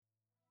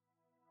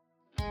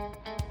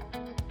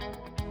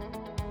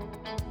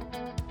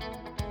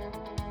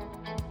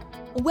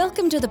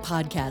Welcome to the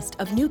podcast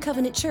of New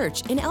Covenant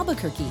Church in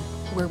Albuquerque,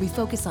 where we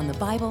focus on the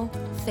Bible,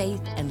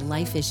 faith, and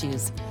life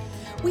issues.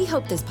 We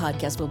hope this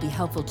podcast will be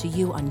helpful to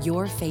you on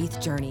your faith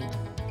journey.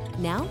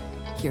 Now,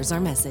 here's our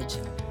message.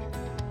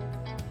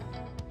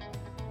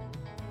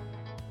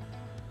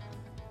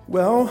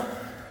 Well,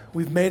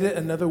 we've made it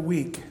another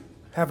week,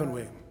 haven't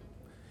we?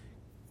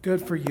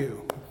 Good for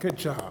you. Good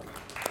job.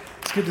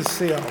 It's good to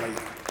see all of you.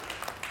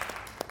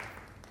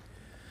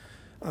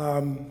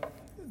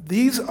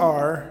 These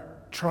are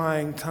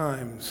trying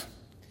times.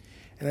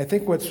 And I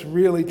think what's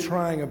really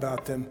trying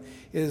about them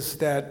is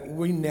that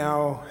we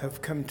now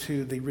have come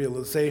to the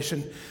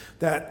realization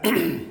that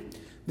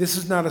this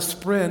is not a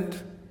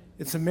sprint,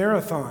 it's a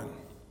marathon.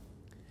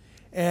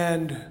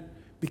 And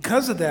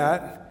because of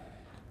that,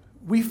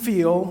 we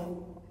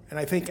feel, and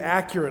I think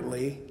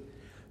accurately,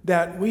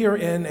 that we are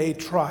in a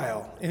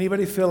trial.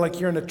 Anybody feel like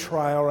you're in a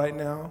trial right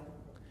now?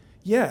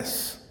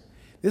 Yes.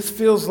 This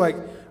feels like,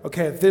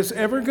 okay, if there's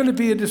ever going to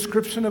be a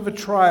description of a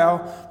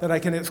trial that I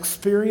can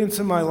experience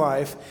in my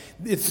life,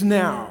 it's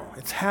now.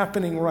 It's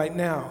happening right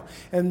now.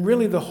 And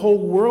really the whole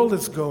world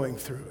is going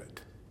through it.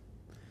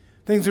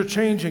 Things are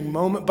changing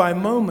moment by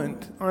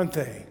moment, aren't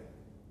they?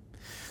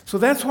 So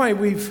that's why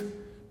we've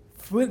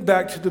went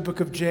back to the book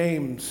of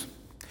James.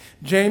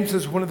 James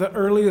is one of the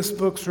earliest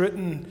books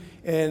written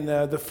in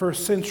the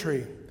first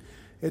century.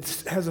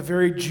 It has a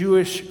very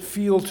Jewish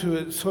feel to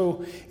it,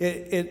 so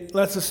it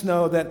lets us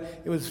know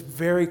that it was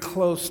very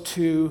close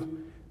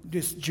to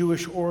just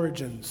Jewish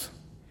origins,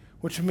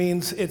 which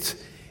means it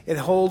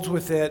holds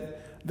with it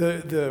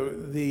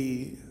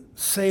the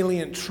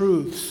salient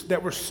truths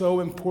that were so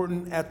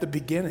important at the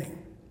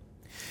beginning.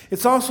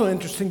 It's also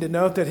interesting to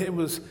note that it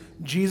was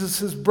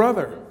Jesus'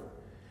 brother,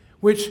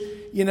 which,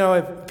 you know,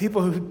 if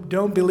people who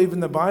don't believe in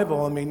the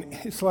Bible, I mean,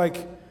 it's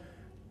like,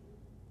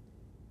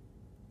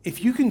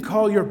 if you can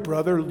call your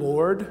brother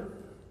Lord,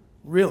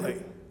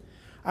 really,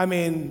 I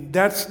mean,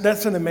 that's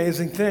an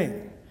amazing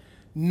thing.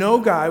 No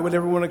guy would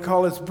ever want to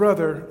call his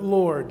brother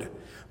Lord,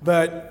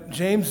 but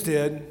James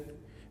did.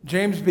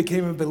 James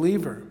became a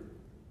believer.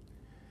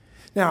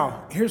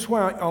 Now, here's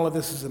why all of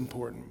this is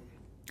important.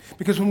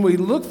 Because when we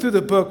look through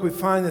the book, we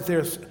find that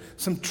there's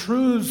some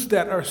truths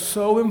that are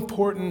so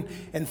important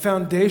and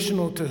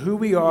foundational to who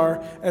we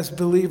are as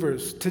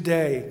believers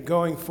today,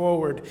 going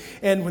forward.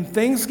 And when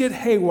things get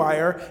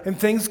haywire, and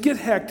things get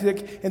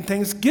hectic, and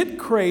things get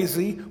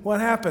crazy,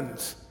 what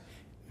happens?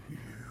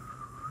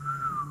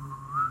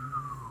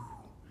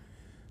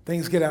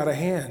 Things get out of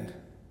hand.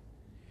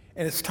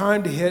 And it's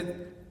time to hit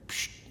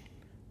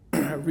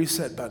a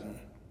reset button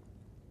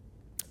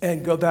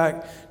and go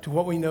back to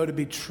what we know to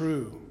be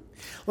true.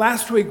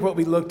 Last week, what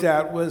we looked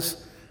at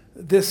was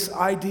this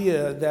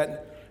idea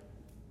that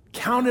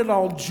count it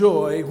all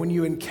joy when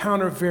you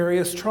encounter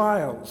various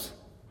trials.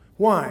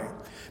 Why?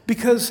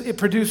 Because it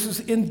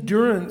produces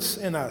endurance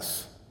in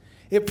us.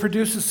 It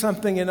produces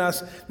something in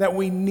us that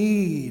we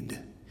need.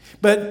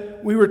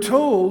 But we were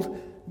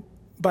told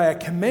by a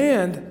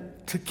command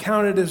to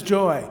count it as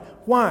joy.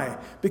 Why?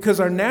 Because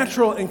our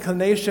natural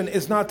inclination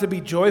is not to be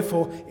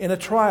joyful in a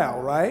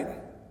trial, right?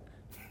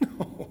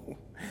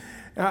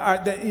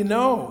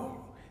 No.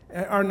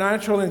 Our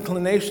natural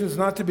inclination is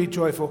not to be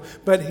joyful,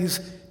 but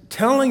he's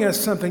telling us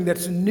something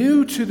that's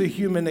new to the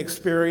human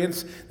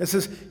experience that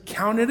says,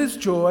 count it as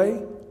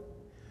joy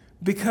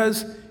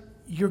because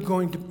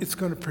it's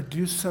going to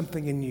produce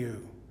something in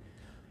you.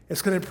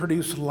 It's going to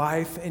produce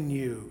life in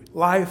you,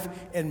 life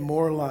and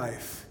more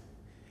life.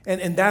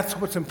 And that's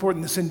what's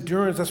important, this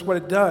endurance, that's what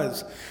it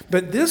does.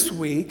 But this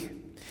week,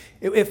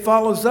 it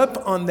follows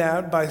up on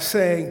that by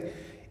saying,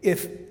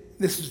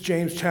 this is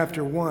James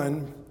chapter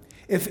 1,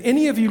 if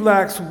any of you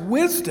lacks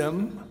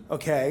wisdom,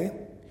 okay,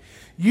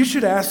 you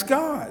should ask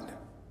God,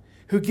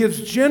 who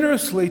gives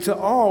generously to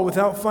all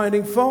without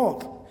finding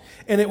fault,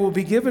 and it will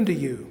be given to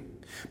you.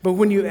 But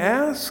when you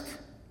ask,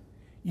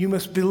 you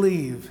must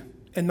believe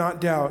and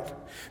not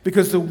doubt,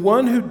 because the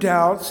one who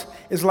doubts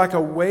is like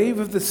a wave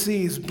of the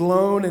seas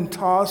blown and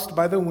tossed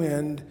by the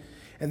wind,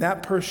 and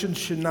that person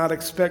should not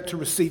expect to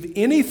receive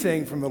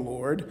anything from the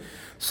Lord.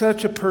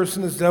 Such a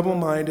person is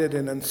double-minded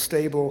and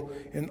unstable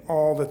in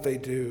all that they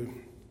do.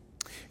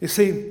 You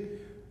see,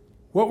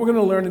 what we're going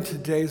to learn in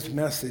today's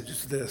message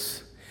is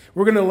this.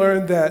 We're going to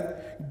learn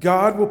that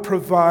God will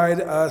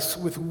provide us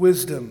with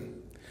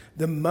wisdom,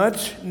 the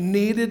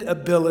much-needed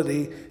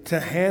ability to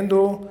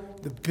handle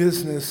the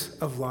business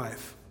of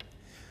life.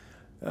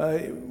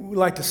 We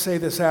like to say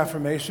this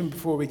affirmation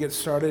before we get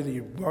started.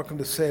 You're welcome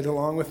to say it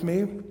along with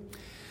me.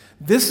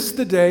 This is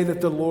the day that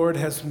the Lord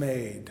has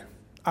made.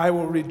 I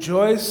will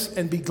rejoice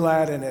and be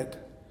glad in it.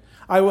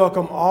 I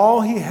welcome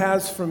all He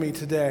has for me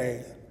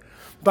today.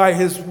 By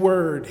His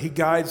word, He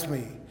guides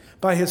me.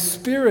 By His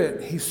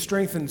Spirit, He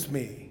strengthens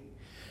me.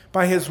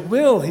 By His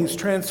will, He's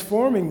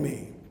transforming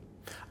me.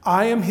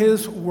 I am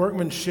His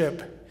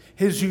workmanship,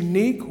 His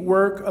unique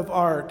work of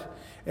art,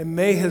 and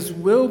may His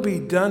will be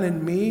done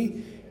in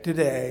me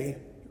today.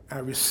 I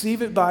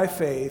receive it by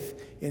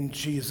faith in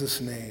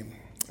Jesus' name.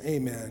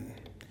 Amen.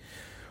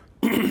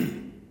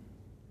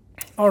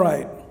 All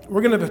right,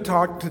 we're going to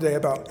talk today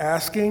about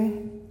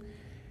asking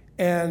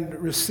and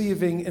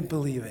receiving and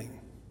believing.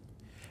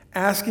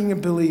 Asking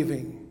and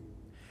believing.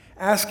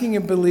 Asking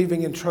and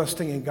believing and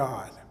trusting in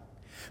God.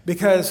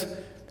 Because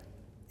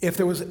if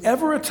there was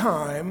ever a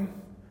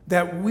time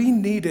that we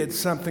needed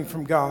something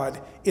from God,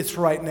 it's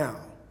right now.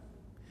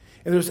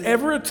 If there's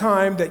ever a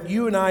time that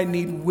you and I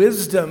need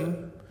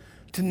wisdom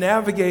to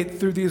navigate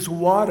through these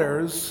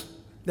waters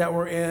that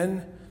we're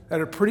in, that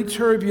are pretty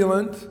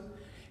turbulent,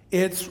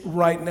 it's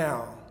right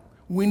now.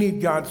 We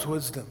need God's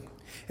wisdom.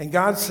 And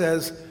God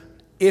says,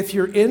 if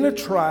you're in a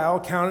trial,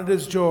 count it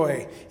as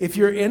joy. If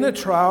you're in a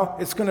trial,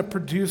 it's going to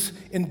produce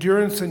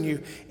endurance in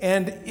you.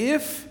 And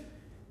if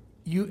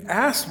you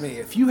ask me,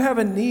 if you have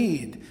a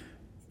need,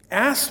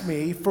 ask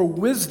me for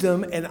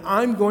wisdom, and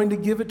I'm going to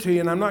give it to you,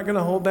 and I'm not going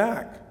to hold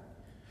back.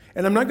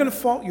 And I'm not going to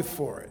fault you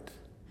for it.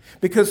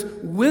 Because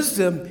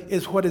wisdom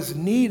is what is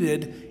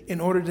needed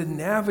in order to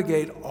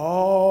navigate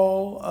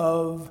all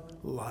of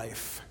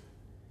life,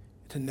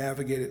 to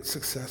navigate it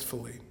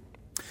successfully.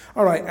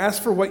 All right,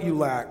 ask for what you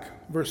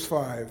lack. Verse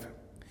 5.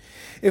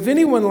 If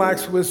anyone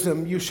lacks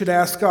wisdom, you should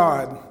ask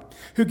God,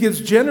 who gives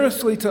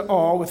generously to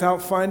all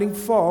without finding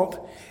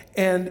fault,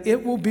 and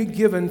it will be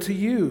given to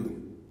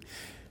you.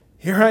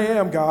 Here I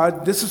am,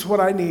 God. This is what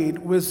I need,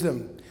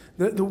 wisdom.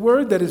 The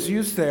word that is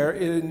used there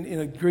in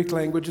a Greek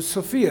language is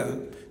Sophia.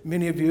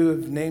 Many of you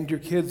have named your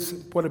kids,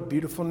 what a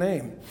beautiful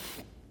name.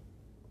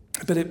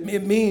 But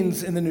it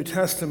means in the New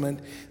Testament,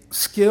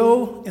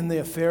 skill in the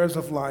affairs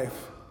of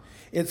life.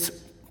 It's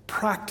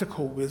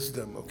practical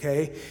wisdom,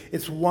 okay?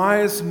 It's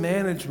wise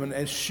management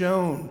as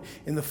shown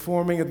in the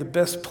forming of the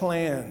best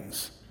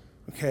plans,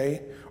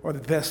 okay? Or the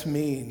best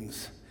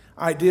means.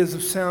 Ideas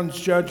of sound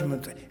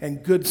judgment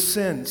and good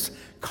sense.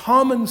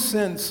 Common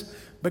sense,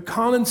 but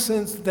common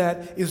sense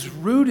that is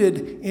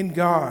rooted in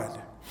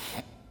God.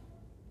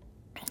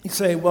 You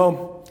say,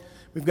 well,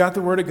 we've got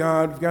the Word of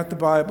God, we've got the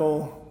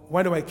Bible,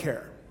 why do I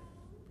care?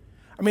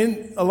 I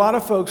mean, a lot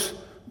of folks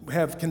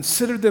have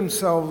considered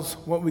themselves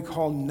what we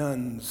call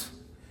nuns.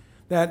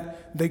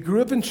 That they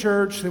grew up in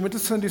church, they went to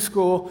Sunday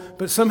school,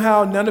 but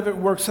somehow none of it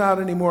works out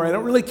anymore. I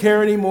don't really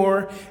care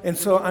anymore, and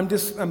so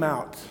I'm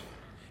out.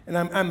 And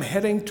I'm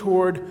heading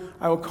toward,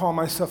 I would call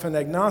myself an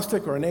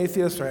agnostic or an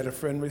atheist, or I had a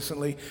friend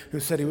recently who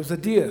said he was a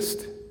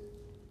deist.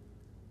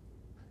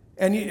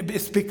 And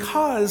it's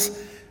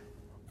because,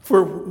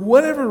 for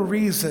whatever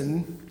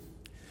reason,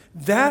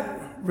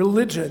 that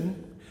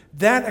religion,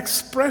 that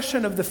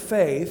expression of the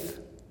faith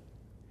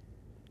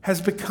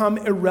has become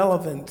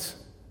irrelevant.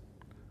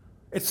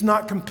 It's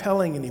not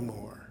compelling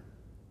anymore.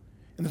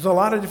 And there's a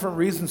lot of different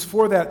reasons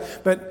for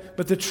that.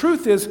 But the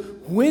truth is,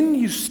 when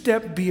you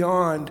step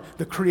beyond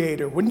the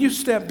Creator, when you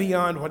step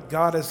beyond what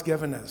God has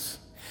given us,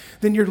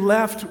 then you're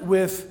left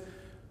with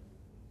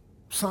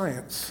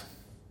science.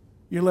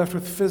 You're left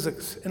with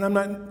physics. And I'm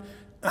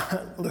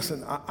not,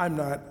 listen, I'm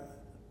not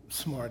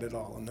smart at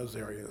all in those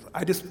areas.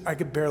 I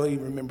could barely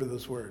remember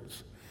those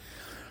words.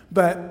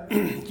 But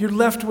you're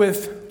left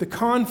with the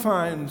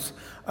confines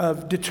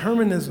of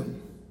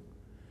determinism,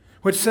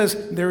 which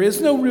says there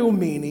is no real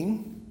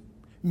meaning.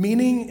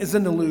 Meaning is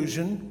an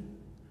illusion.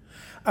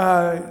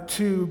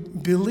 To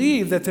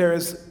believe that there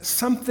is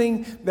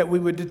something that we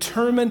would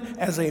determine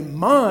as a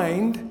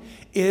mind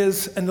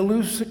is an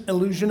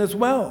illusion as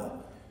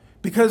well.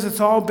 Because it's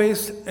all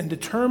based and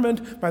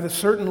determined by the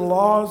certain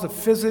laws of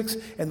physics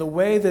and the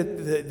way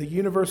that the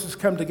universe has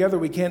come together.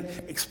 We can't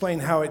explain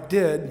how it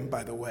did,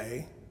 by the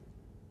way.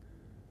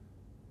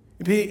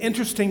 It'd be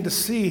interesting to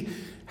see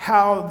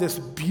how this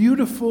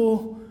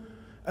beautiful,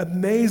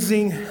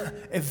 amazing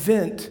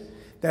event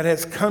that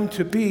has come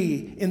to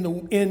be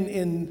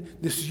in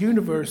this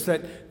universe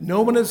that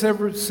no one has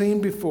ever seen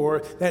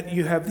before, that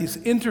you have these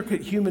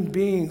intricate human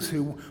beings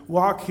who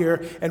walk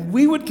here, and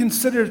we would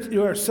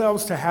consider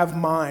ourselves to have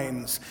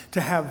minds,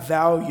 to have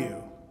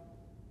value.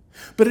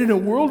 But in a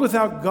world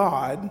without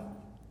God,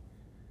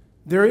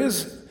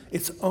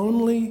 it's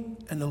only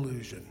an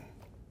illusion.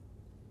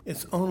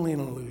 It's only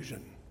an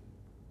illusion.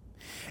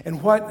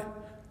 And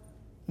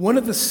one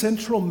of the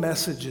central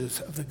messages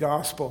of the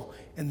gospel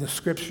in the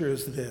scripture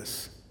is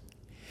this,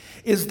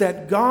 is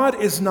that God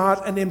is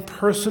not an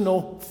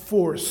impersonal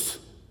force.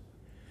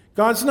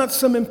 God's not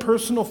some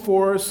impersonal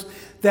force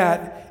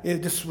that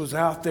it just was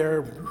out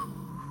there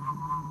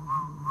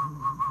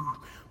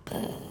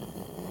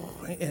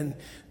and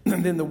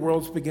then the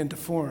worlds begin to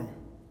form.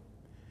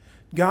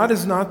 God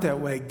is not that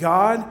way.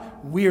 God,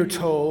 we are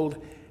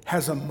told,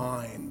 has a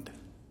mind.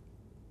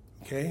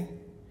 Okay?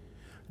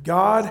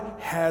 God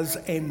has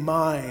a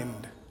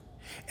mind.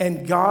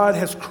 And God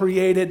has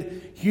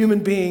created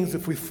human beings,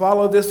 if we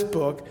follow this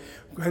book,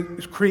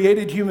 has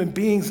created human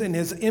beings in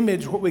his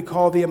image, what we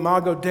call the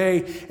Imago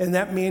Dei, and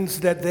that means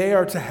that they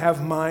are to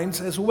have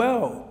minds as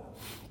well.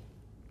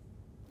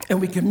 And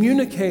we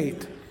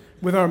communicate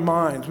with our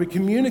minds. We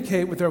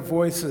communicate with our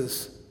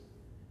voices.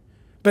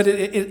 But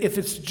if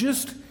it's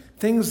just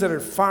things that are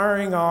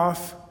firing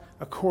off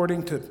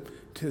according to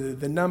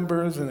the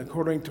numbers and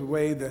according to the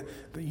way the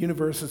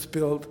universe is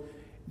built,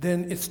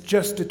 then it's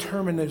just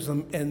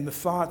determinism, and the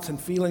thoughts and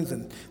feelings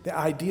and the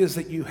ideas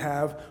that you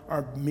have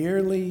are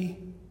merely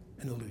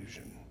an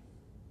illusion.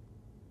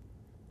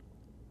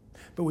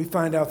 But we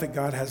find out that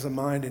God has a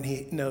mind, and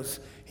he knows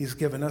he's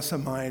given us a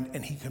mind,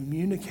 and he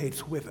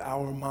communicates with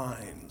our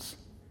minds.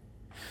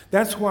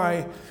 That's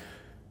why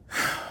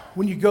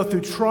when you go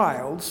through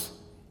trials,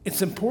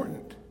 it's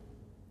important.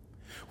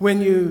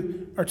 When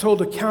you are told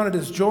to count it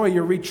as joy,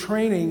 you're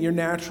retraining your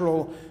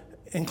natural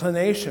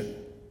inclination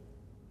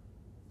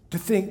to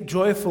think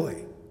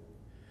joyfully.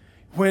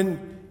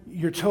 When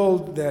you're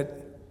told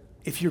that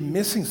if you're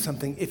missing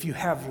something, if you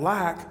have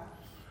lack,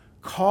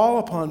 call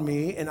upon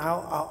me and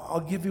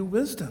I'll give you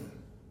wisdom.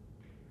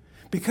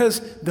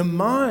 Because the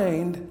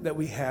mind that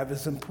we have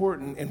is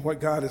important, and what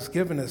God has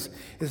given us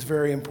is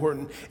very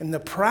important. And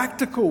the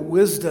practical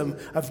wisdom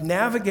of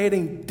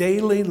navigating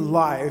daily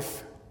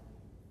life,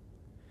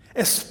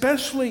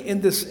 especially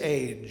in this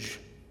age,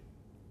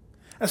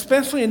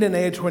 especially in an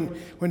age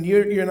when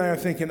you and I are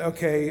thinking,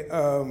 okay,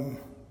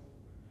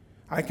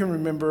 I can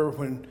remember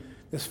when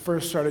this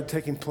first started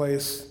taking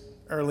place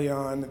early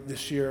on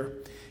this year,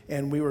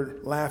 and we were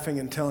laughing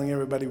and telling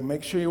everybody,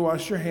 make sure you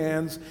wash your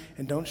hands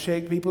and don't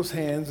shake people's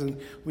hands, and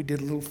we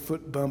did a little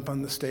foot bump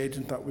on the stage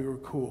and thought we were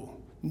cool.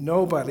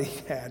 Nobody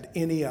had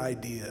any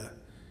idea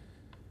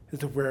as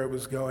to where it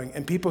was going.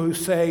 And people who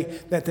say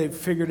that they've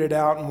figured it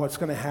out and what's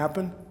going to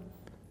happen,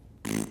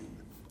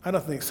 I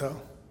don't think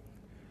so.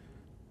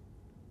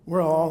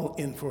 We're all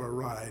in for a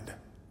ride.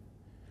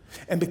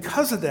 And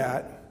because of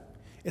that,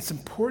 it's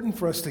important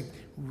for us to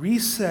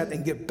reset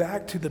and get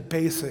back to the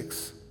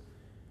basics,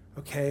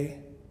 okay?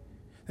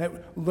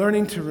 That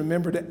learning to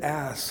remember to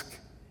ask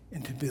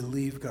and to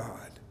believe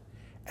God.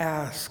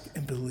 Ask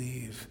and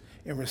believe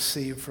and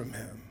receive from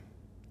him.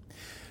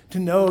 To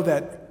know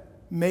that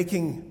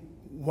making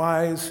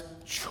wise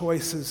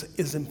choices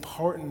is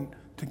important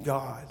to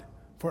God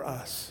for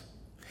us.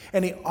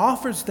 And he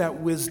offers that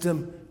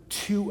wisdom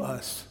to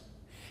us.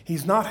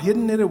 He's not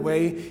hidden it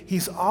away.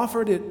 He's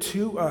offered it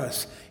to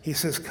us. He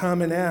says,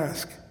 come and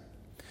ask.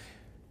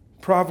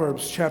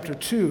 Proverbs chapter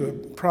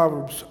 2,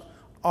 Proverbs,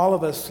 all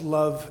of us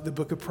love the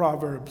book of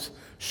Proverbs.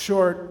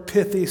 Short,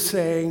 pithy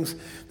sayings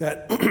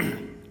that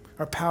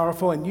are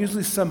powerful and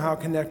usually somehow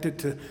connected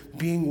to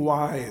being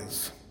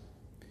wise.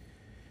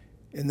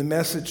 In the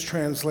Message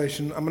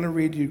translation, I'm going to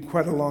read you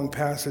quite a long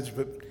passage,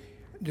 but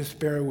just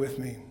bear with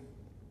me.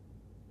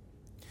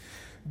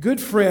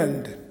 Good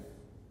friend,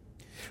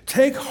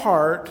 take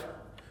heart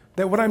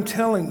that what I'm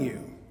telling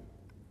you,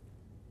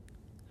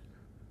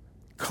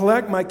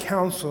 collect my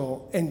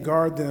counsel and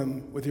guard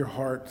them with your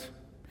heart.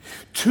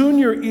 Tune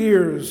your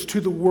ears to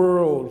the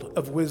world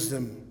of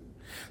wisdom.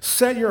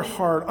 Set your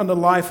heart on the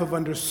life of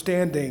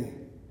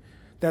understanding.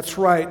 That's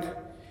right.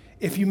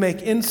 If you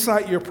make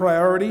insight your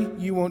priority,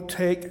 you won't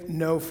take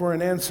no for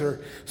an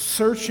answer,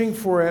 searching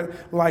for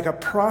it like a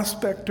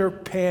prospector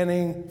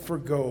panning for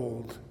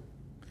gold.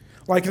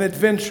 Like an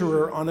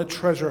adventurer on a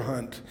treasure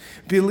hunt.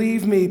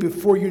 Believe me,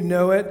 before you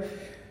know it,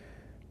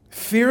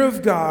 fear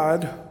of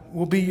God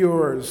will be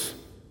yours.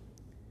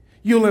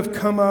 You'll have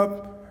come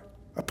up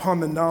upon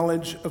the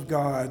knowledge of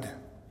God.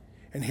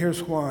 And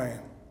here's why.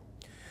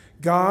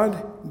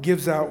 God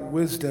gives out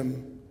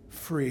wisdom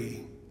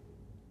free,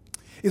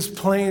 is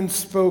plain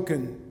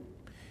spoken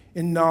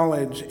in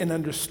knowledge and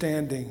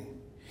understanding.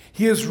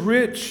 He is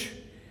rich.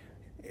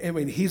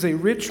 He's a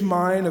rich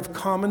mine of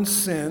common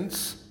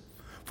sense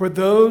for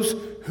those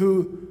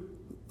who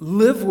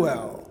live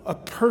well, a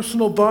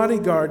personal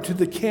bodyguard to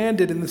the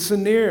candid and the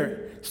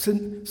sincere.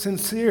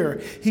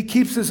 He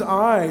keeps his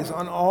eyes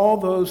on all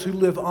those who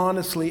live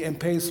honestly and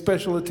pays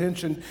special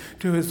attention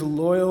to his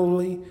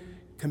loyally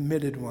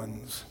committed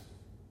ones.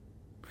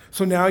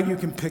 So now you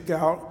can pick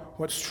out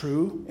what's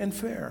true and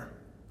fair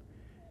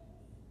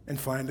and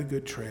find the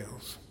good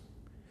trails.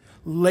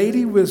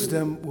 Lady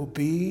Wisdom will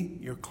be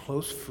your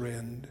close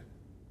friend,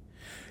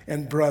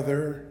 and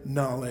brother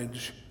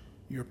Knowledge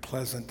your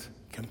pleasant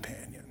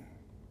companion.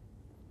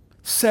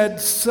 Said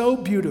so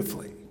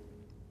beautifully.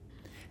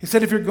 He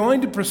said, if you're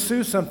going to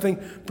pursue something,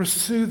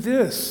 pursue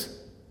this.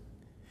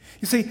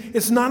 You see,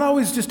 it's not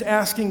always just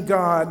asking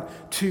God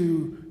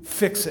to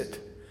fix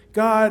it.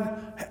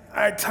 God,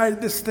 I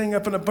tied this thing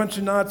up in a bunch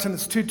of knots and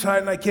it's too tight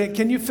and I can't.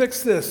 Can you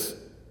fix this?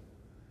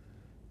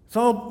 It's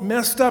all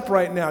messed up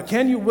right now.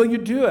 Will you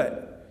do it?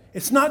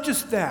 It's not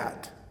just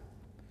that.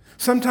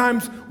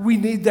 Sometimes we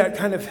need that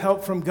kind of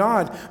help from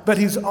God, but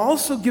he's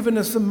also given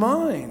us a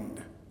mind,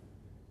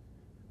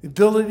 the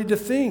ability to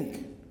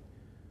think,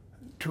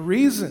 to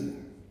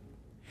reason.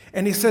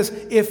 And he says,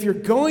 if you're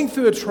going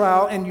through a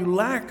trial and you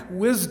lack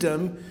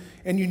wisdom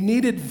and you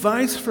need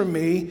advice from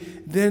me,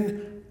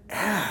 then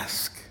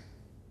ask,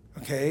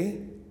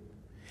 okay?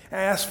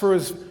 Ask for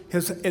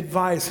his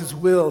advice, his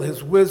will,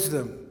 his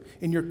wisdom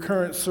in your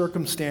current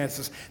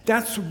circumstances.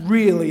 That's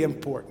really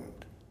important.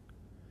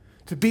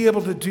 To be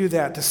able to do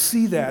that, to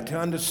see that, to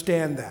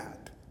understand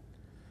that.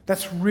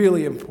 That's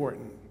really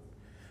important.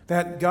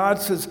 That God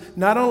says,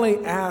 not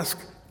only ask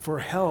for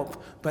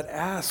help, but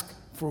ask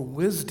for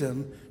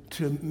wisdom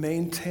to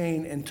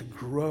maintain and to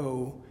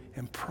grow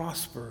and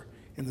prosper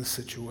in the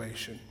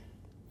situation.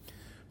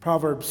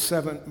 Proverbs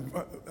 7,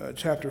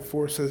 chapter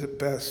 4 says it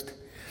best.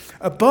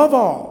 Above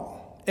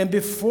all and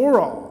before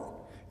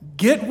all,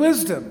 get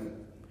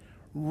wisdom.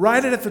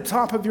 Write it at the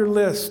top of your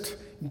list.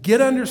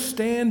 Get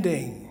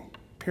understanding,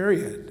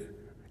 period,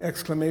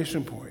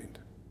 exclamation point.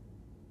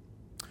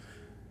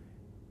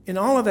 In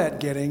all of that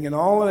getting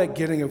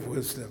of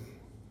wisdom,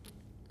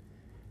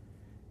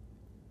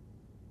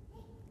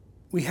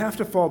 we have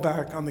to fall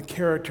back on the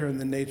character and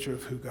the nature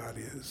of who God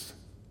is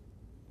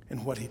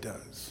and what he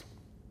does.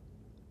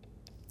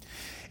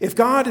 If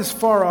God is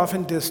far off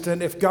and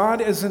distant, if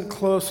God isn't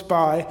close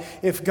by,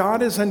 if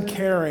God is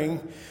uncaring,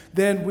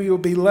 then we will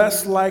be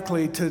less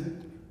likely to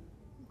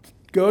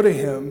go to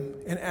him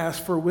and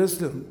ask for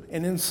wisdom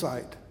and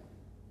insight.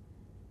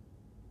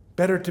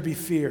 Better to be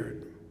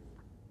feared.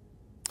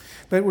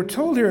 But we're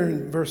told here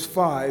in verse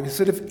 5, he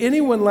said, if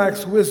anyone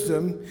lacks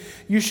wisdom,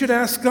 you should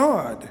ask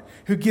God,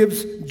 who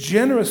gives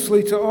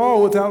generously to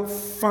all without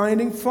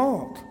finding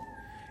fault,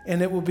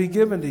 and it will be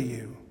given to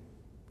you.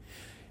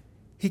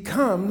 He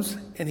comes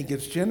and he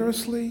gives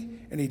generously,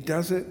 and he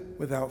does it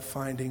without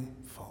finding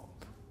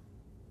fault.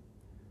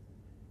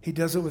 He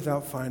does it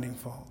without finding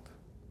fault.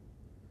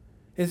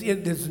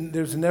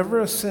 There's never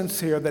a sense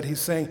here that he's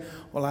saying,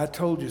 well, I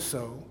told you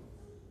so.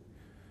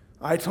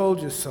 I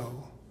told you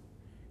so.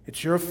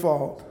 It's your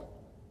fault.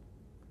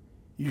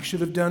 You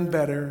should have done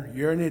better.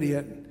 You're an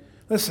idiot.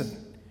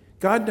 Listen,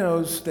 God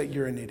knows that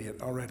you're an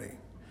idiot already.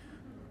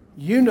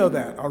 You know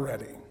that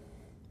already.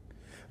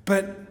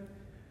 But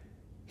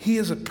he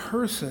is a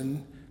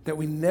person that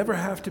we never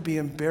have to be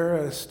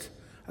embarrassed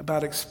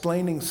about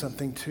explaining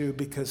something to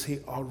because he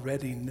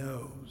already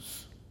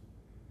knows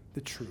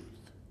the truth.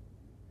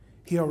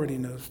 He already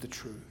knows the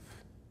truth.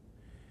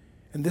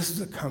 And this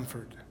is a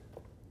comfort.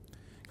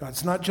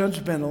 God's not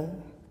judgmental,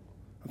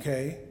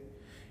 okay?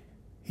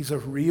 He's a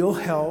real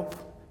help.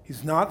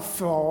 He's not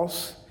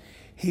false.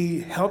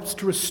 He helps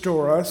to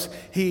restore us.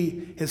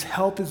 His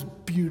help is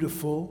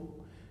beautiful,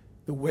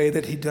 the way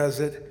that he does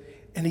it,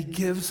 and he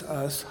gives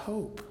us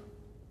hope.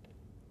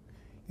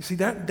 You see,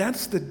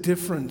 that's the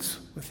difference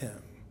with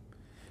him.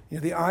 You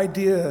know, the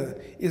idea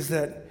is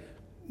that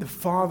the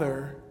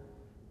Father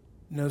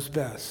knows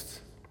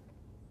best.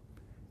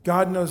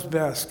 God knows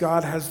best.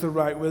 God has the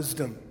right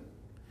wisdom.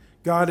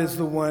 God is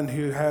the one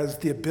who has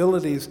the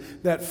abilities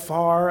that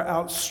far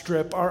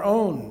outstrip our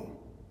own.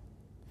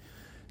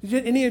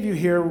 Did any of you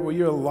here, were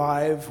you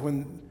alive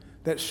when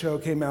that show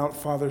came out,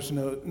 Father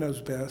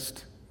Knows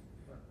Best?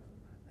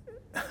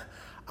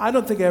 I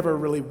don't think I ever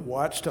really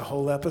watched a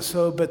whole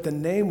episode, but the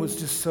name was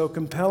just so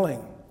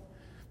compelling.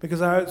 Because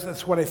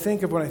that's what I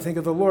think of when I think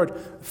of the Lord.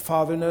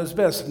 Father knows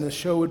best. And the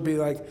show would be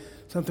like,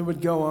 something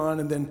would go on,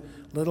 and then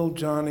little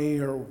Johnny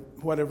or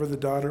whatever, the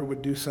daughter,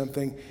 would do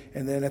something.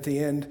 And then at the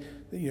end,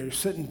 you're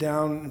sitting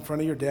down in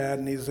front of your dad,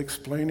 and he's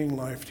explaining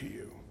life to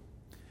you.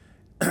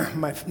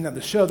 Now,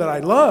 the show that I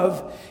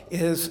love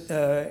is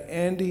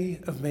Andy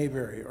of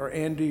Mayberry, or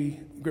Andy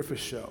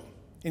Griffith's show.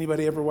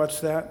 Anybody ever watch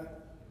that?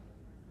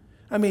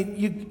 I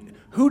mean,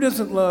 who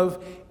doesn't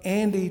love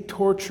Andy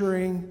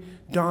torturing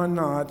Don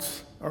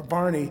Knotts or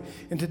Barney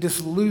into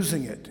just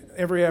losing it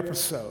every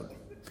episode?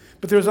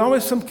 But there's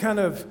always some kind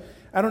of,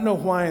 I don't know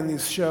why in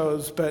these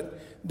shows, but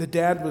the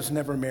dad was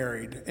never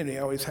married, and he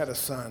always had a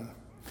son.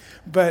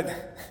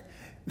 But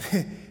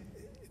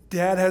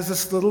dad has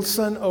this little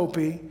son,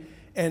 Opie,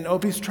 and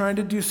Opie's trying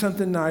to do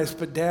something nice,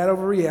 but dad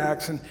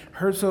overreacts and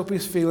hurts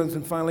Opie's feelings,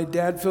 and finally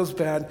dad feels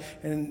bad,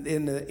 and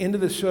in the end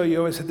of the show, you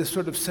always had this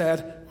sort of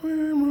sad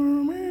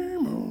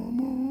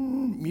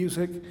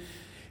music,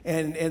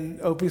 and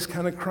Opie's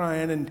kind of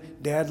crying, and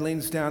dad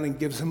leans down and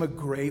gives him a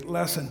great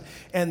lesson.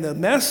 And the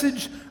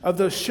message of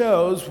those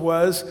shows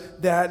was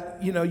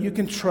that, you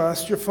can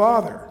trust your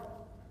father.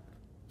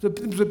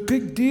 It was a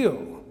big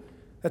deal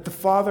that the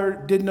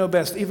father did know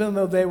best, even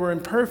though they were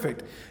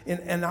imperfect.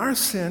 In our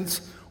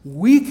sense,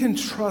 we can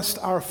trust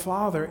our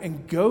Father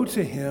and go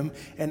to him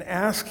and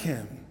ask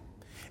him.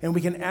 And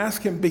we can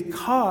ask him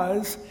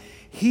because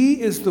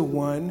he is the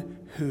one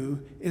who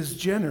is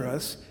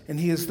generous, and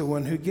he is the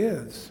one who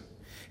gives.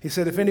 He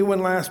said, if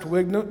anyone lacks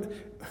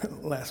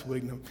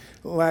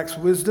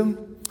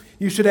wisdom,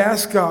 you should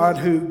ask God,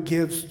 who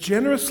gives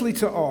generously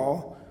to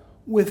all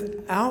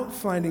without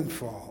finding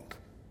fault,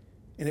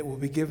 and it will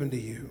be given to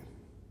you.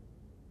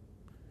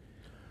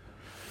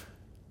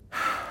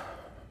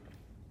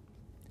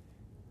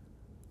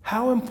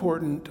 How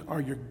important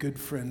are your good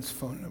friends'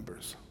 phone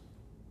numbers?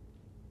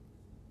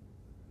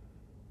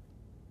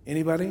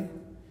 Anybody?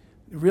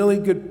 Really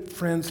good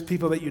friends,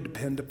 people that you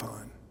depend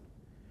upon.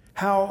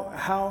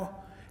 How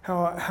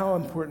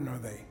important are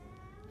they?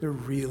 They're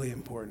really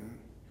important.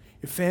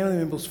 Your family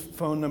members'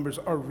 phone numbers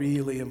are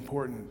really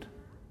important.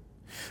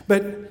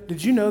 But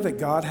did you know that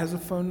God has a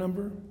phone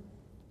number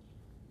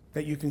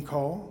that you can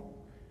call?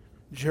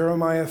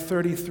 Jeremiah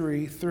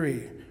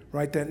 33:3.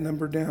 Write that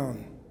number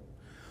down.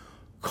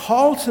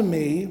 Call to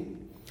me,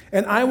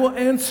 and I will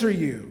answer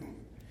you.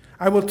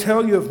 I will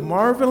tell you of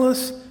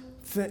marvelous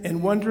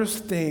and wondrous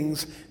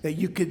things that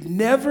you could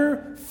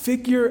never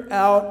figure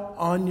out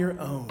on your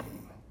own.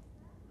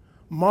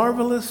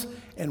 Marvelous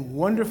and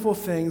wonderful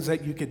things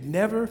that you could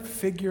never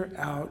figure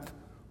out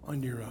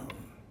on your own.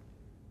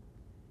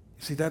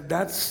 You see,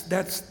 that's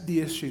the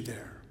issue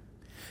there.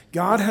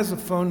 God has a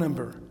phone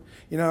number.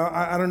 You know,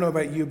 I don't know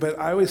about you, but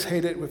I always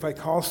hate it if I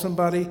call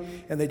somebody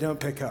and they don't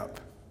pick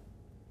up.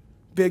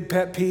 Big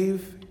pet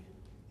peeve.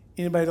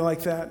 Anybody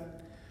like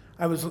that?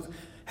 I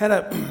had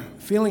a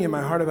feeling in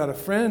my heart about a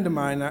friend of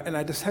mine, and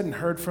I just hadn't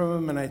heard from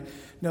him, and I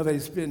know that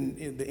he's been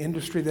in the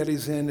industry that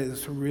he's in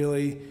is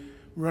really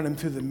running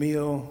through the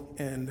meal,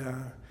 and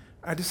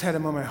I just had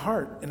him on my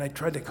heart, and I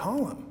tried to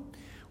call him.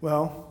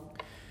 Well,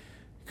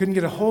 couldn't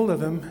get a hold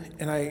of him,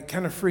 and I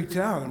kind of freaked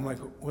out. I'm like,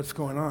 what's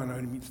going on?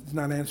 I mean, he's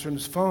not answering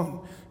his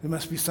phone. There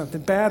must be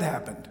something bad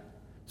happened.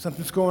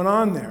 Something's going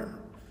on there.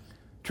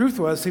 Truth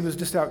was, he was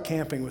just out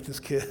camping with his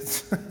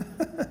kids.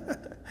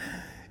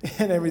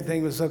 And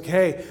everything was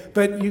okay.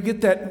 But you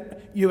get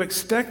that, you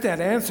expect that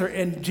answer,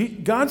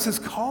 and God says,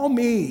 call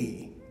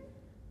me.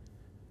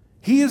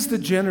 He is the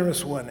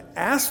generous one.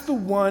 Ask the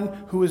one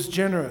who is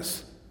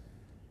generous.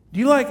 Do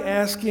you like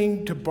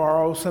asking to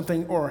borrow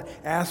something or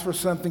ask for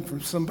something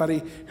from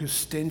somebody who's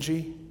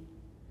stingy?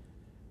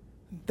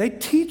 They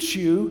teach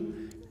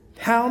you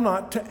how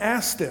not to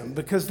ask them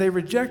because they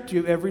reject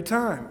you every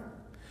time.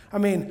 I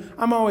mean,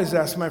 I'm always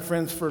asking my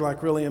friends for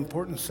like really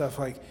important stuff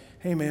like,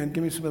 hey man,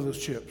 give me some of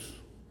those chips.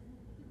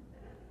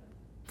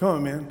 Come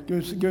on, man,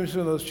 give me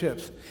some of those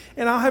chips.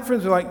 And I'll have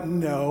friends who are like,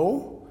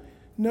 no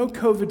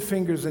COVID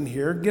fingers in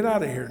here, get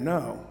out of here,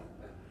 no.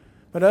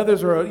 But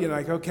others are,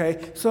 like,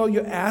 okay, so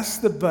you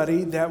ask the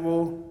buddy that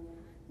will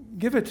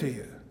give it to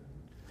you.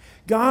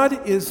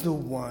 God is the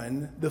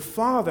one, the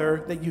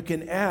Father that you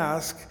can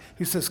ask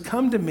who says,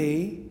 come to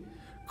me,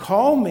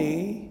 call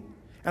me,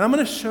 and I'm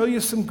going to show you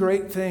some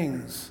great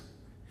things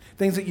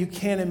that you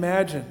can't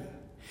imagine.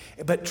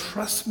 But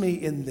trust me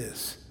in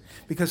this,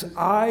 because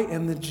I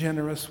am the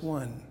generous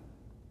one.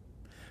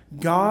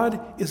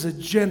 God is a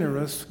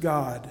generous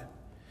God,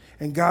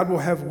 and God will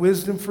have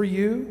wisdom for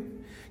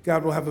you.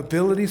 God will have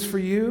abilities for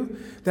you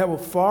that will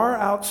far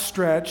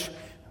outstretch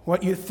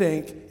what you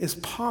think is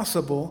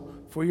possible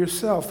for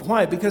yourself.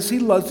 Why? Because he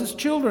loves his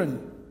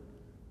children.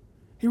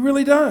 He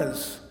really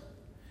does.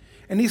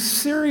 And he's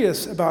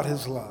serious about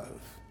his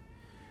love.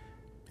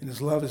 And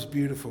his love is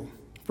beautiful.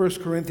 1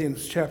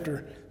 Corinthians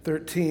chapter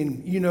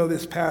 13, you know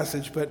this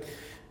passage, but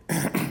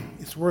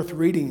it's worth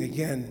reading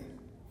again.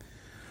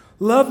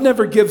 Love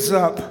never gives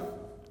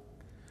up.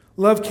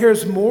 Love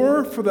cares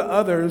more for the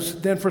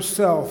others than for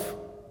self.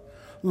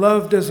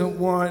 Love doesn't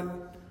want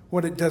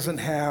what it doesn't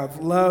have.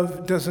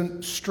 Love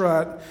doesn't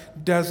strut,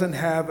 doesn't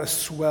have a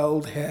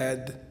swelled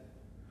head,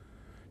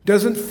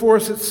 doesn't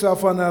force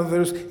itself on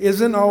others,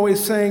 isn't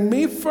always saying,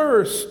 me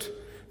first,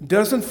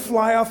 doesn't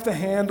fly off the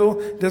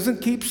handle,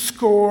 doesn't keep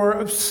score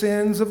of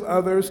sins of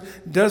others,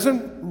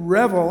 doesn't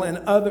revel in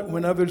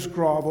when others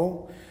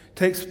grovel,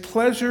 takes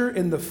pleasure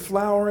in the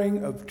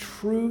flowering of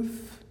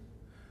truth,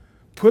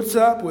 puts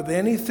up with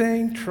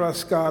anything,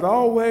 trusts God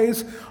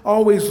always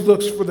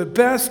looks for the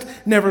best,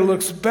 never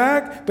looks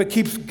back, but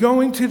keeps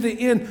going to the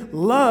end.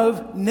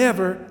 Love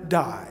never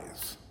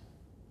dies.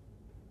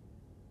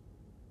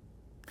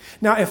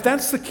 Now, if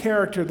that's the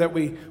character that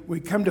we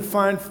come to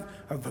find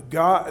of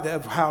God,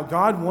 of how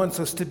God wants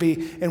us to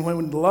be, and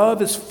when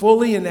love is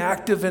fully and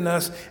active in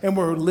us, and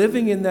we're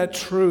living in that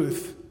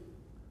truth,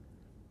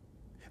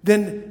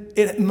 then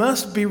it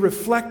must be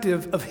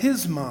reflective of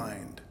his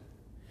mind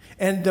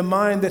and the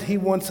mind that he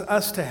wants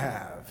us to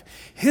have.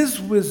 His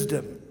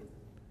wisdom,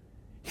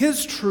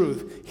 his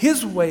truth,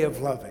 his way of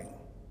loving.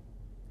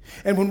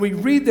 And when we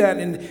read that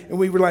and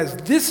we realize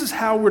this is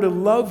how we're to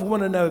love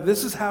one another,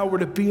 this is how we're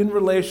to be in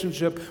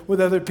relationship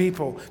with other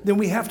people, then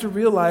we have to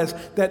realize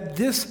that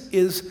this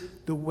is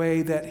the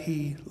way that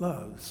he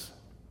loves.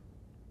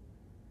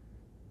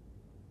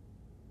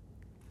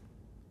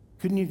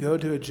 Couldn't you go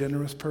to a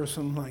generous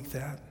person like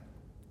that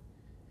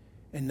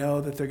and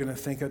know that they're going to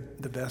think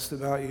the best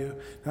about you,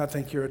 not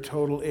think you're a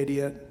total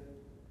idiot?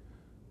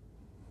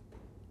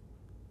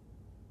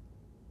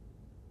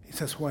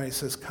 That's why he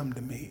says, come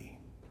to me,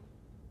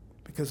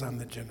 because I'm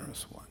the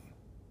generous one.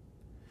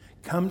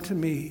 Come to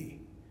me,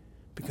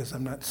 because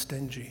I'm not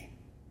stingy.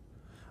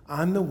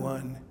 I'm the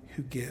one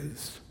who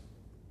gives.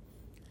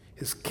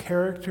 His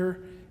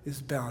character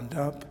is bound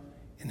up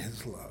in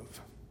his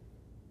love.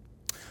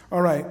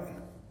 All right.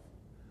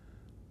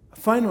 A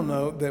final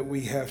note that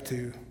we have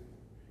to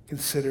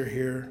consider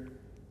here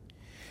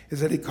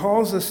is that he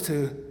calls us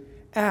to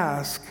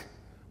ask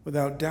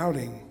without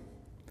doubting.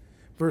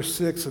 Verse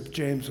 6 of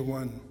James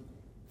 1.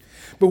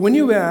 But when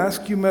you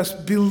ask, you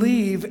must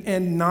believe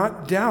and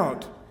not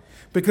doubt,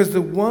 because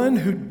the one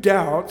who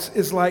doubts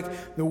is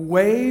like the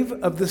wave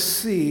of the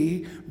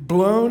sea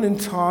blown and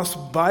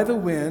tossed by the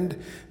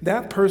wind.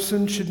 That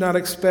person should not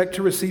expect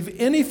to receive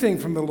anything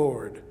from the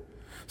Lord.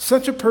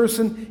 Such a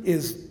person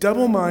is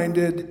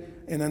double-minded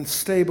and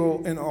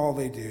unstable in all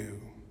they do.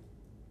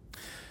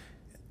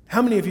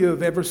 How many of you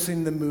have ever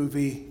seen the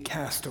movie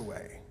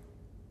Castaway?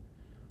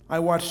 I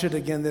watched it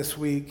again this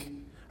week.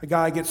 A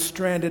guy gets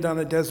stranded on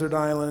a desert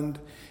island.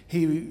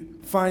 He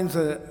finds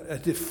a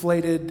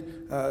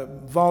deflated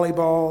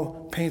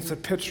volleyball, paints a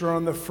picture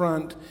on the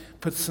front,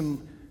 puts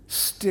some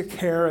stick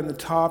hair in the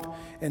top,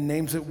 and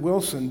names it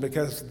Wilson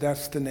because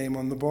that's the name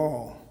on the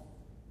ball.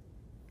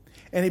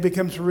 And he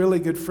becomes really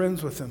good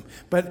friends with him.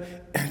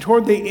 But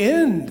toward the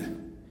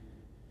end,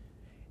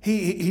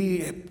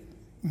 he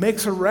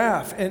makes a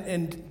raft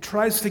and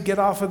tries to get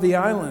off of the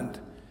island.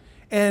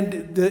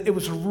 And it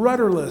was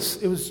rudderless.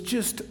 It was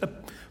just a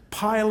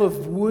pile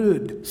of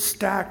wood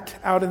stacked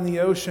out in the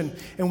ocean.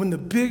 And when the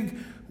big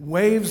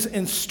waves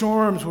and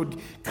storms would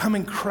come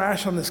and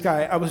crash on this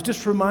guy, I was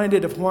just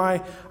reminded of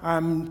why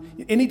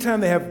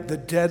anytime they have the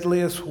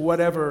deadliest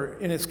whatever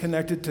and it's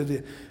connected to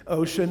the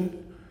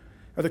ocean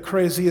or the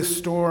craziest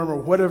storm or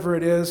whatever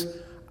it is,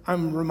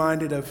 I'm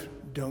reminded of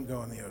don't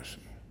go in the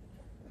ocean.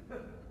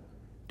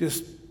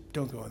 Just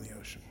don't go in the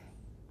ocean.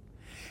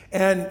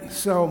 And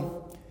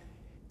so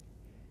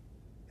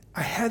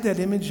I had that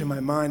image in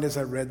my mind as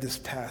I read this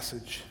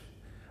passage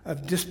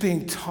of just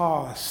being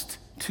tossed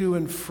to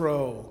and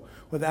fro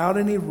without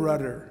any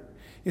rudder.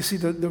 You see,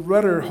 the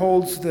rudder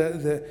holds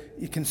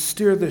you can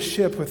steer the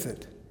ship with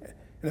it,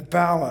 and a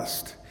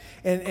ballast.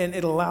 And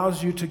it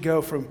allows you to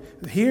go from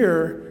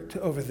here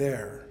to over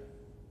there,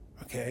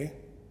 okay?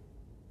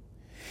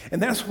 And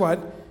that's what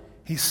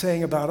he's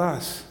saying about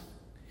us.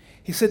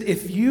 He said,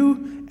 if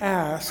you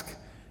ask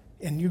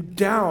and you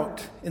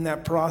doubt in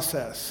that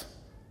process,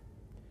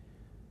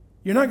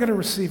 you're not going to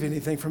receive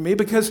anything from me,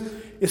 because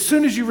as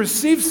soon as you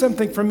receive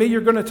something from me,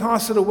 you're going to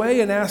toss it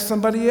away and ask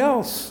somebody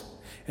else.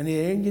 And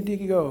then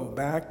you go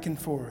back and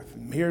forth,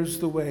 and here's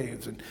the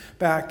waves, and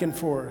back and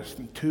forth,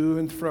 and to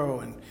and fro,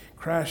 and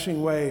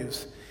crashing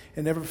waves,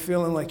 and never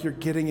feeling like you're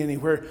getting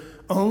anywhere,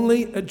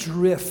 only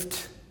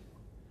adrift.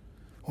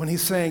 When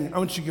he's saying, I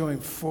want you going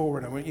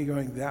forward, I want you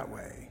going that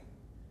way.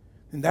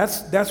 And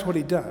that's what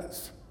he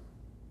does.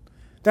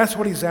 That's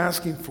what he's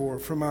asking for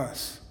from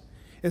us,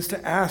 is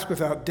to ask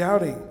without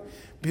doubting.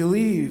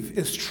 Believe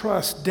is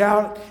trust.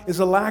 Doubt is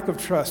a lack of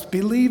trust.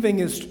 Believing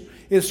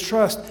is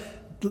trust.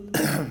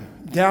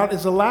 Doubt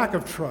is a lack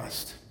of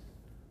trust.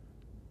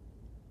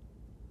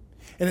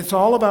 And it's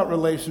all about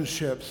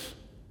relationships.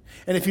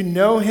 And if you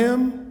know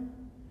him,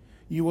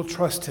 you will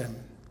trust him.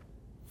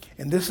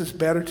 And this is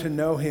better to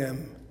know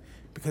him,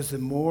 because the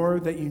more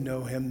that you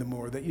know him, the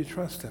more that you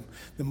trust him.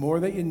 The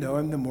more that you know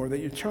him, the more that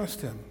you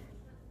trust him.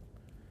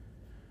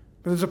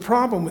 But there's a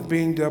problem with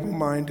being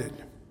double-minded.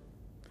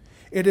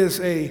 It is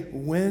a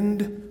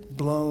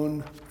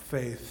wind-blown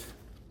faith.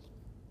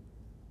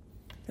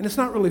 And it's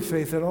not really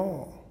faith at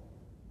all.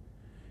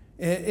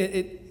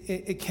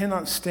 It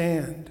cannot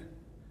stand.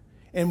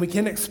 And we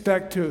can't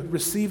expect to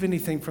receive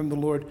anything from the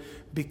Lord,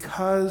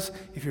 because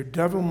if you're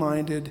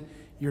double-minded,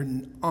 you're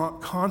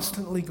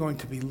constantly going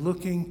to be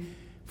looking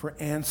for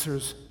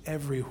answers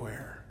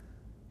everywhere.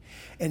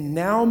 And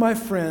now, my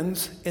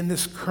friends, in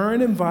this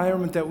current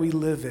environment that we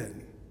live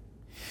in,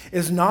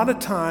 is not a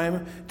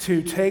time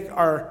to take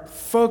our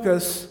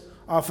focus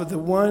off of the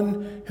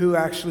one who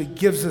actually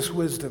gives us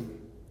wisdom.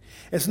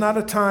 It's not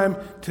a time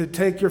to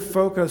take your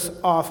focus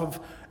off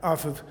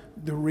of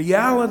the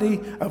reality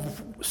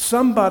of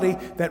somebody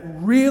that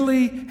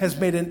really has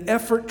made an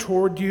effort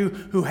toward you,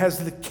 who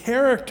has the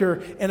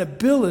character and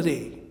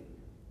ability,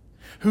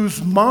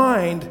 whose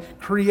mind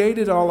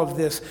created all of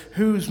this,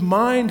 whose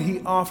mind he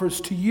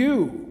offers to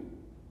you.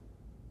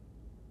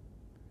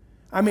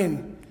 I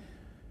mean,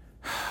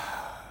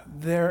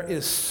 there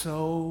is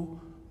so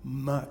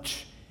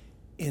much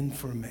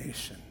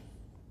information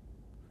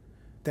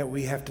that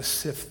we have to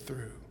sift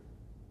through.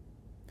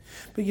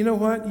 But you know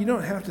what? You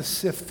don't have to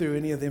sift through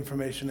any of the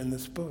information in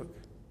this book.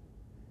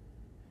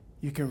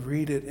 You can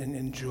read it and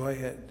enjoy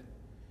it.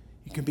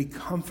 You can be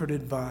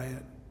comforted by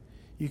it.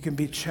 You can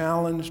be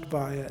challenged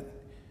by it.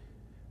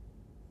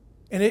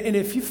 And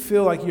if you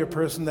feel like you're a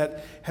person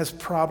that has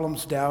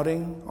problems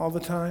doubting all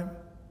the time,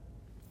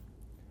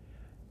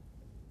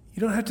 you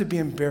don't have to be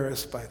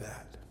embarrassed by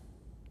that.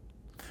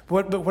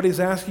 But what he's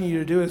asking you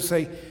to do is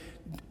say,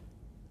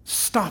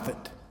 stop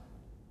it.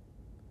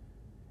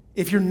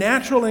 If your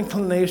natural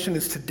inclination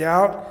is to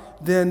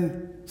doubt,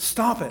 then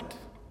stop it.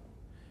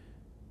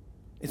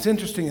 It's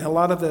interesting, a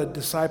lot of the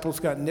disciples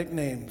got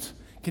nicknames.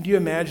 Can you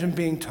imagine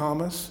being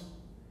Thomas?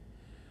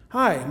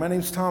 Hi, my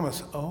name's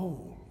Thomas.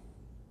 Oh,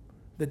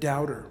 the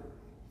doubter.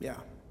 Yeah,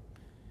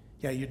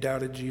 you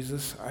doubted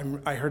Jesus.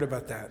 I heard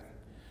about that.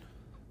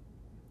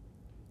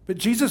 But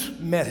Jesus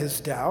met his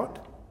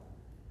doubt.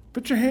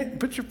 Put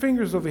your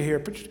fingers over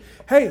here.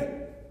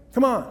 Hey,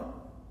 come on.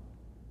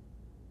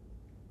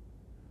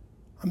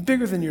 I'm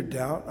bigger than your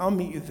doubt. I'll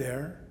meet you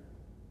there.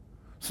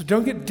 So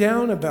don't get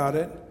down about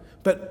it,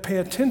 but pay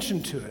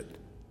attention to it.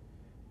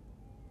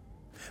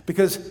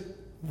 Because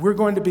we're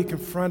going to be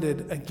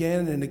confronted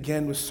again and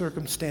again with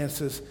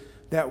circumstances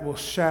that will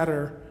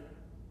shatter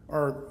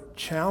or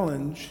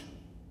challenge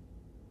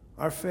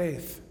our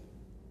faith.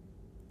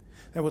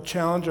 That will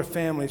challenge our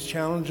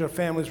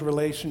families'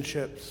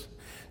 relationships,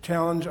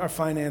 challenge our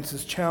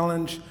finances,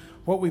 challenge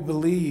what we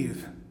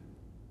believe.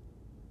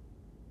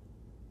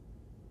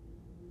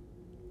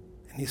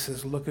 And he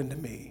says, look unto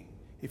me.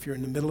 If you're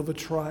in the middle of a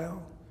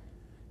trial,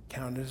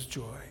 count it as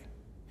joy.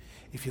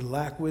 If you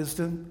lack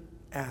wisdom,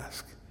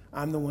 ask.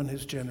 I'm the one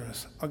who's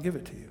generous. I'll give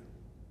it to you.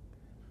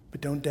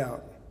 But don't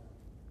doubt.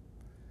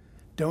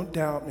 Don't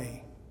doubt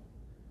me.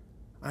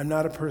 I'm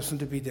not a person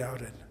to be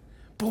doubted.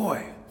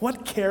 Boy,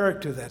 what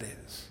character that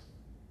is.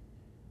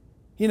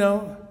 You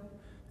know,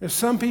 there's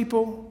some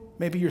people,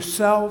 maybe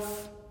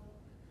yourself,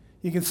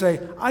 you can say,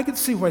 I could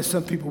see why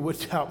some people would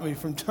doubt me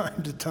from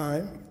time to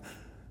time,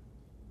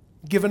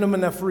 given them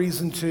enough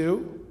reason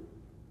to.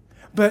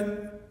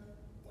 But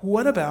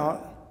what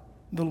about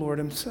the Lord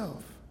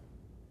himself?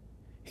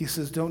 He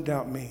says, don't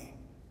doubt me,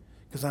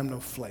 because I'm no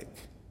flake.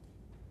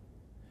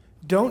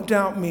 Don't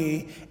doubt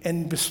me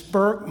and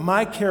besmirk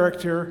my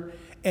character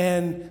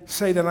and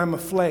say that I'm a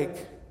flake,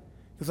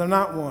 because I'm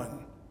not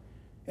one.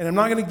 And I'm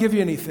not going to give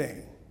you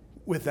anything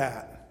with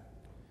that.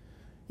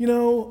 You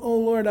know, oh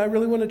Lord, I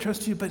really want to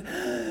trust you, but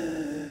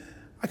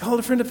I called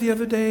a friend up the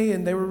other day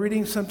and they were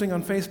reading something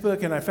on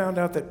Facebook and I found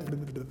out that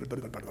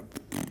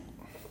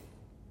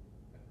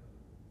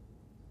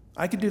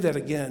I could do that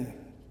again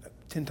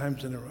 10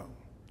 times in a row.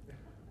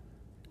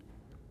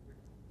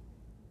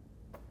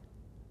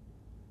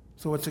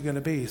 So what's it going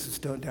to be? He says,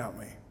 don't doubt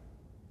me.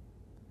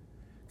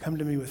 Come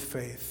to me with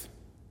faith,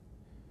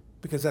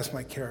 because that's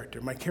my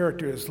character. My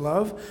character is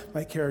love.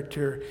 My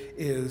character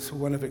is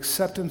one of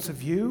acceptance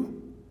of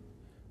you.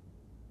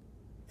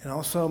 And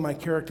also my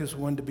character is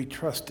one to be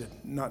trusted,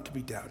 not to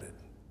be doubted.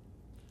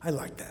 I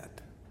like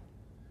that.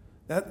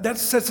 That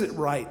sets it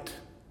right.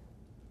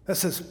 That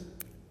says,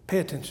 pay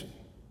attention.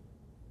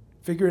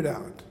 Figure it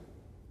out.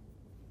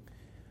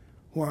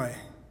 Why?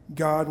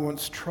 God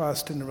wants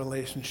trust in the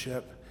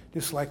relationship,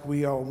 just like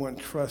we all want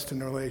trust in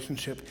the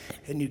relationship,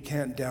 and you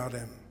can't doubt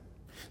him.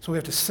 So we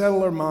have to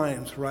settle our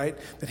minds, right,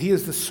 that he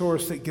is the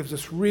source that gives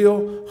us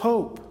real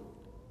hope.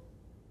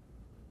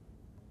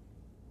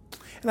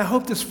 And I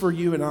hope this for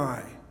you and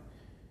I,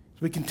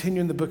 as we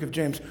continue in the book of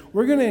James.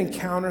 We're going to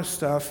encounter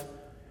stuff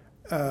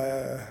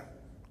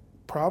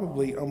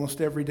probably almost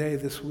every day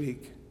this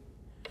week,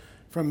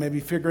 from maybe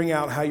figuring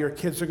out how your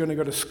kids are going to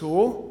go to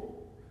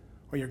school,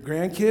 or your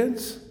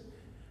grandkids,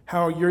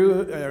 how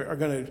you are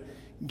going to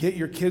get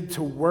your kid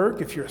to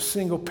work if you're a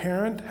single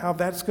parent, how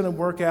that's going to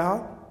work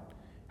out.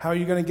 How are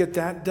you going to get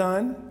that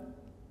done?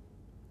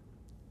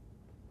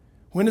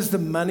 When is the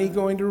money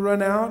going to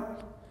run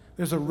out?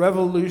 There's a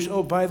revolution.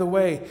 Oh, by the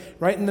way,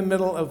 right in the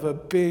middle of the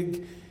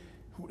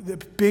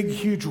big,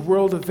 huge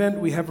world event,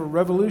 we have a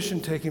revolution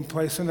taking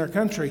place in our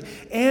country.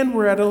 And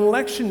we're at an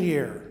election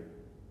year.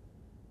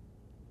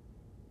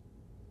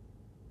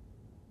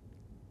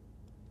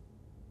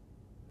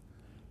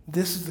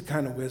 This is the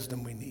kind of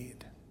wisdom we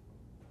need.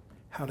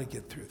 How to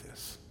get through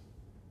this.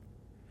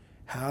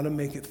 How to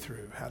make it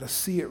through, how to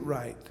see it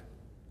right,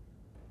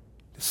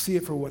 to see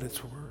it for what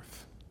it's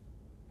worth,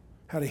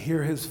 how to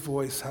hear his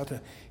voice, how to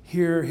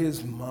hear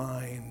his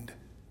mind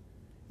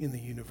in the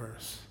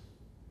universe,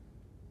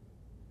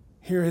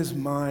 hear his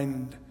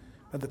mind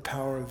by the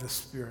power of the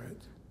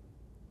Spirit.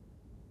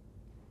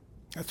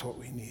 That's what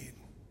we need.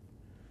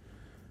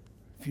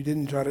 If you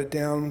didn't jot it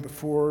down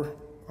before,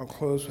 I'll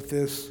close with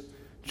this.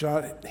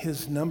 Jot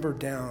his number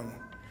down,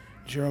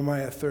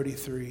 Jeremiah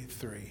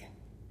 33:3.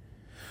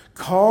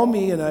 Call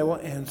me and I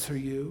will answer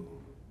you.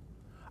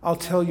 I'll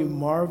tell you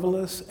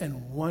marvelous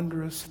and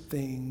wondrous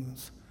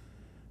things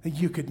that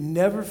you could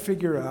never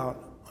figure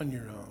out on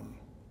your own.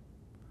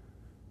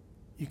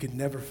 You could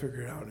never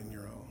figure it out on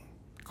your own.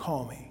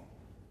 Call me.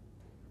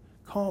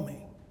 Call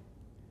me.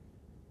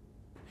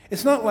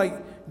 It's not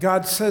like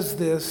God says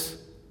this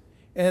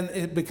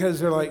and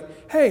because they're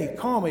like, hey,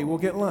 call me, we'll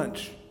get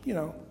lunch. You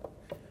know,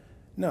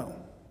 no.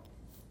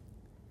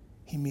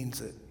 He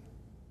means it.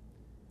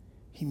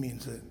 He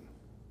means it.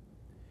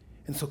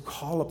 And so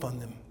call upon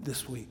them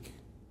this week,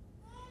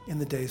 in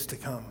the days to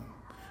come,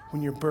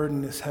 when your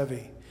burden is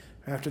heavy.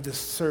 After this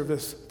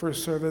service,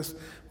 first service,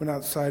 went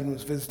outside and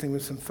was visiting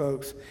with some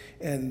folks,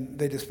 and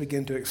they just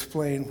began to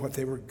explain what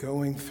they were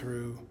going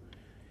through.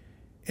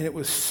 And it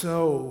was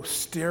so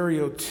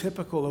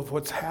stereotypical of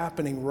what's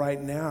happening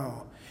right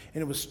now.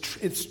 And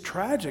it's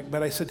tragic,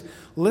 but I said,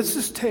 let's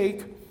just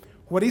take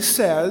what he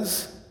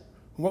says,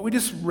 what we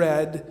just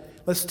read,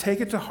 let's take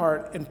it to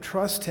heart and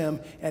trust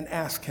him and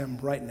ask him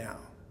right now.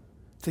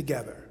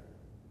 Together.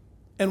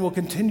 And we'll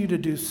continue to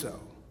do so.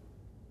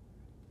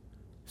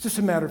 It's just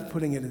a matter of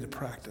putting it into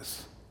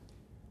practice.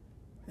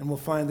 And we'll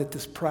find that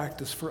this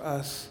practice for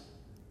us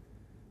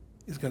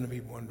is going to be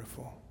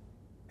wonderful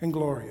and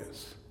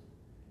glorious.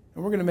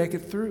 And we're going to make it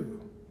through.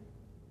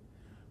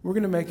 We're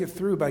going to make it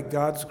through by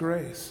God's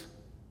grace,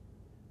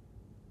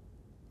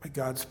 by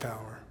God's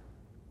power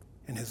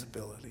and his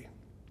ability.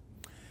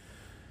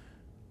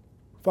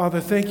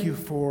 Father, thank you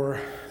for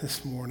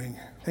this morning.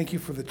 Thank you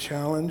for the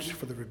challenge,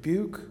 for the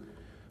rebuke,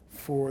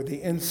 for the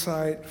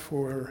insight,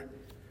 for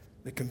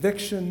the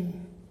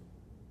conviction.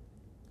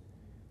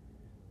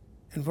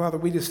 And Father,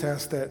 we just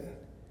ask that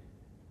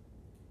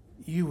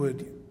you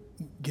would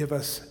give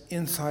us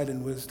insight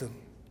and wisdom,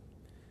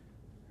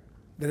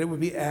 that it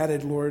would be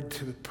added, Lord,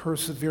 to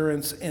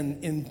perseverance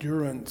and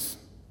endurance.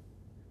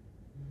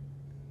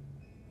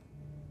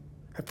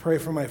 I pray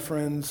for my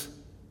friends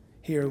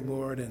here,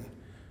 Lord, and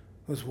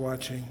those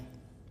watching,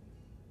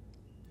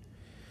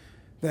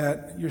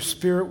 that your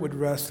Spirit would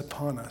rest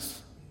upon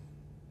us,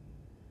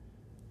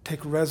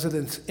 take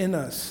residence in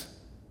us,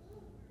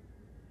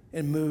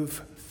 and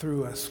move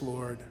through us,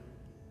 Lord,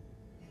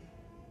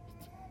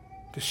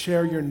 to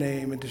share your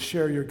name and to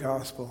share your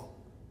gospel,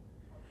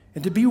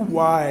 and to be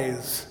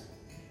wise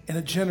in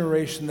a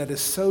generation that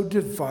is so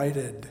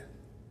divided.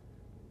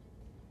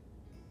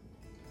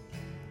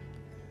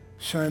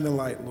 Shine the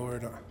light,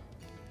 Lord,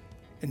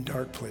 in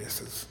dark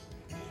places.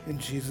 In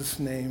Jesus'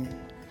 name,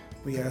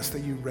 we ask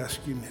that you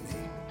rescue many.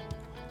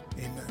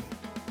 Amen.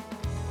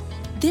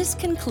 This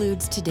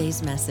concludes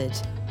today's message.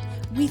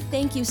 We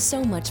thank you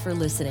so much for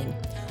listening.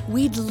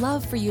 We'd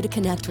love for you to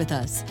connect with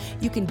us.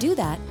 You can do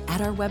that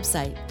at our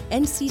website,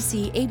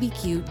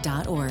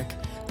 nccabq.org.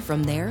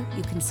 From there,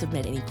 you can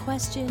submit any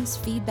questions,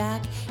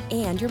 feedback,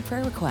 and your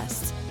prayer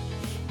requests.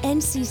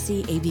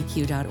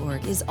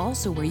 nccabq.org is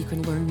also where you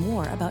can learn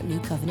more about New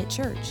Covenant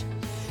Church.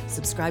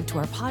 Subscribe to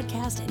our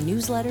podcast and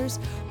newsletters,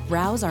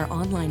 browse our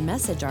online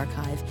message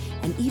archive,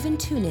 and even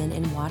tune in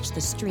and watch the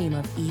stream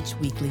of each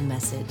weekly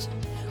message.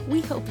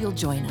 We hope you'll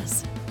join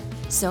us.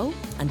 So,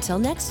 until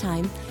next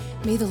time,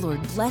 may the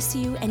Lord bless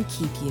you and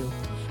keep you.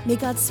 May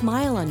God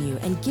smile on you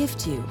and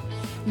gift you.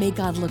 May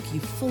God look you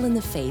full in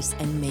the face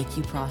and make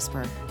you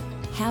prosper.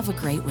 Have a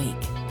great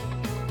week.